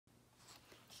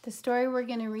The story we're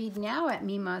going to read now at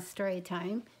Mima's Story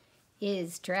Time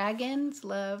is Dragons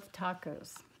Love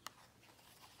Tacos.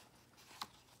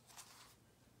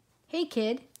 Hey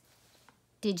kid,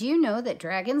 did you know that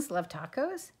dragons love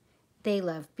tacos? They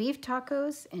love beef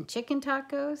tacos and chicken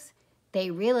tacos.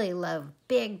 They really love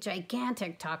big,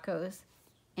 gigantic tacos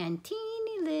and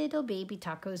teeny little baby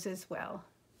tacos as well.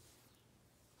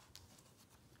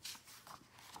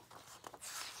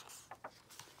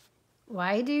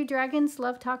 Why do dragons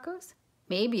love tacos?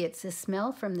 Maybe it's the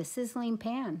smell from the sizzling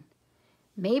pan.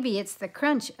 Maybe it's the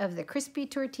crunch of the crispy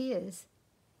tortillas.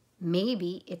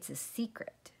 Maybe it's a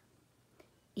secret.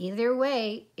 Either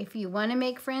way, if you want to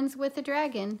make friends with a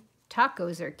dragon,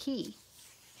 tacos are key.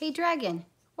 Hey dragon,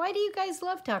 why do you guys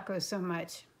love tacos so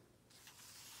much?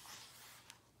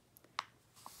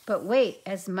 But wait,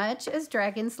 as much as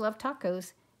dragons love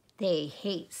tacos, they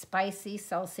hate spicy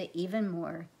salsa even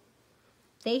more.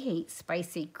 They hate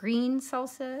spicy green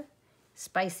salsa,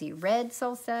 spicy red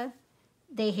salsa.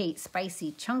 They hate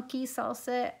spicy chunky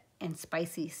salsa and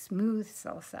spicy smooth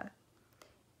salsa.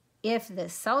 If the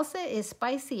salsa is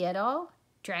spicy at all,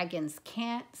 dragons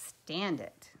can't stand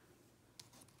it.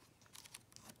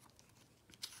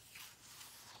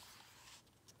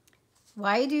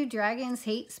 Why do dragons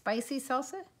hate spicy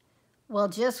salsa? Well,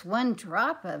 just one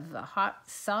drop of the hot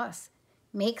sauce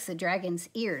makes a dragon's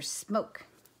ears smoke.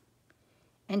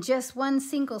 And just one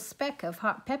single speck of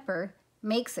hot pepper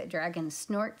makes a dragon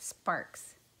snort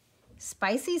sparks.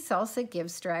 Spicy salsa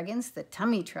gives dragons the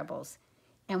tummy troubles.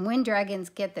 And when dragons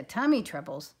get the tummy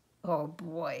troubles, oh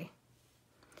boy.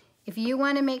 If you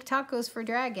want to make tacos for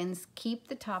dragons, keep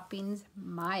the toppings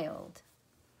mild.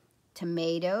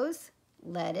 Tomatoes,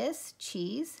 lettuce,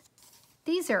 cheese.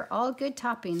 These are all good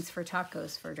toppings for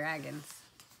tacos for dragons.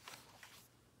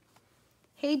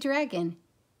 Hey dragon,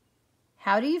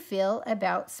 how do you feel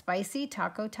about spicy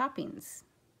taco toppings?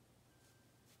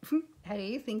 How do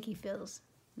you think he feels?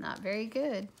 Not very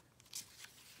good.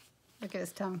 Look at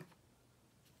his tongue.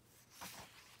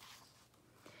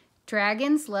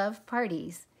 Dragons love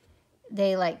parties.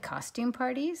 They like costume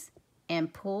parties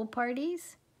and pool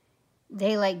parties.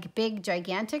 They like big,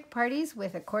 gigantic parties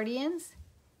with accordions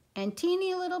and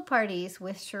teeny little parties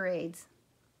with charades.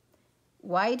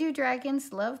 Why do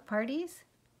dragons love parties?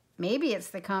 Maybe it's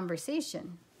the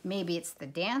conversation. Maybe it's the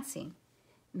dancing.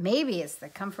 Maybe it's the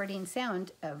comforting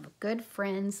sound of good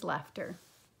friends' laughter.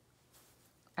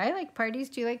 I like parties.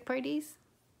 Do you like parties?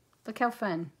 Look how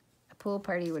fun a pool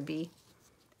party would be.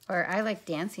 Or I like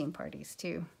dancing parties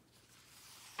too.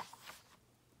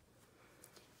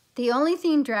 The only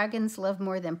thing dragons love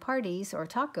more than parties or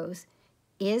tacos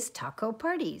is taco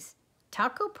parties.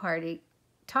 Taco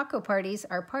parties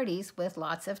are parties with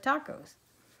lots of tacos.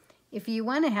 If you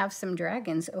want to have some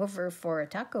dragons over for a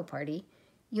taco party,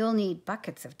 you'll need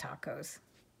buckets of tacos.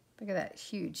 Look at that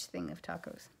huge thing of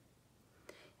tacos.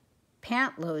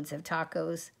 Pant loads of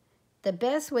tacos. The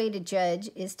best way to judge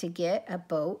is to get a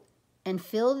boat and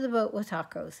fill the boat with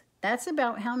tacos. That's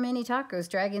about how many tacos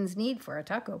dragons need for a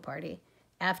taco party.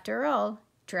 After all,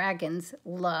 dragons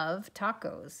love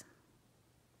tacos.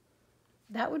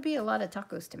 That would be a lot of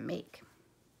tacos to make.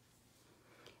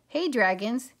 Hey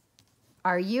dragons,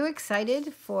 are you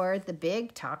excited for the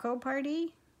big taco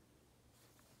party?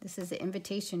 This is an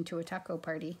invitation to a taco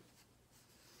party.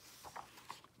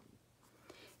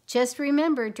 Just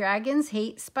remember, dragons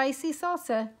hate spicy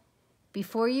salsa.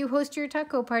 Before you host your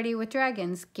taco party with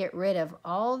dragons, get rid of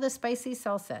all the spicy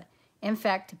salsa. In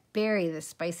fact, bury the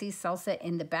spicy salsa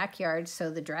in the backyard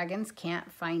so the dragons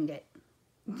can't find it.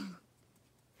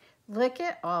 Look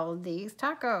at all these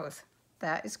tacos.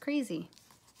 That is crazy.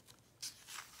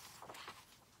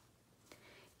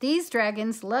 These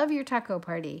dragons love your taco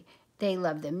party. They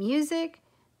love the music.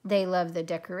 They love the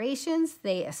decorations.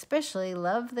 They especially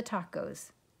love the tacos.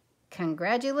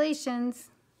 Congratulations.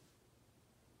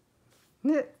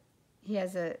 He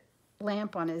has a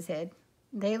lamp on his head.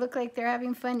 They look like they're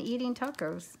having fun eating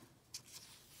tacos.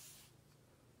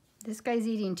 This guy's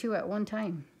eating 2 at one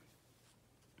time.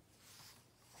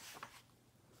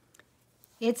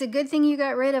 It's a good thing you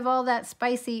got rid of all that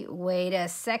spicy. Wait a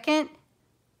second.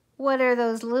 What are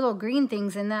those little green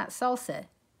things in that salsa?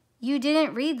 You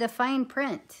didn't read the fine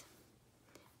print.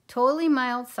 Totally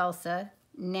mild salsa,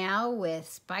 now with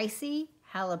spicy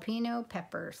jalapeno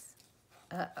peppers.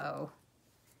 Uh-oh.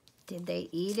 Did they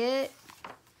eat it?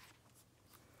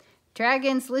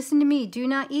 Dragons, listen to me. Do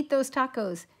not eat those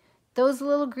tacos. Those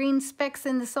little green specks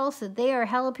in the salsa, they are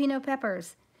jalapeno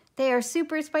peppers. They are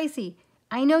super spicy.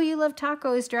 I know you love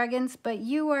tacos, dragons, but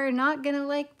you are not going to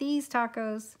like these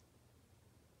tacos.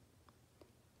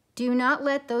 Do not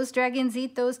let those dragons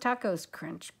eat those tacos.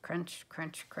 Crunch, crunch,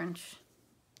 crunch, crunch.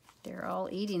 They're all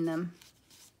eating them.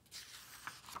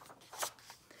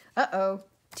 Uh-oh,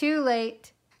 too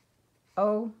late.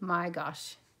 Oh my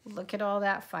gosh, look at all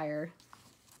that fire.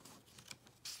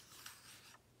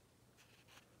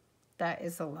 That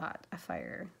is a lot of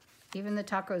fire. Even the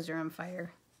tacos are on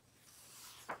fire.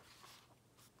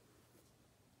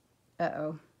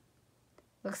 Uh-oh.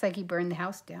 Looks like he burned the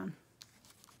house down.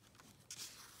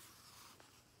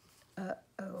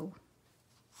 Uh-oh.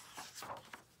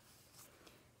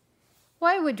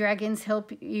 Why would dragons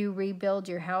help you rebuild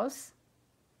your house?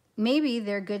 Maybe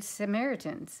they're good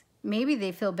Samaritans. Maybe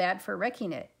they feel bad for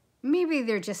wrecking it. Maybe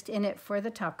they're just in it for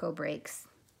the taco breaks.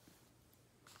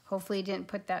 Hopefully you didn't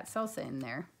put that salsa in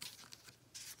there.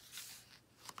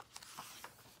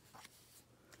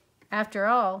 After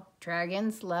all,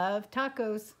 dragons love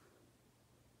tacos.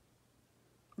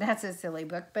 That's a silly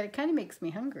book, but it kind of makes me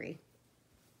hungry.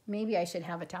 Maybe I should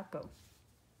have a taco.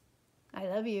 I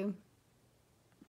love you.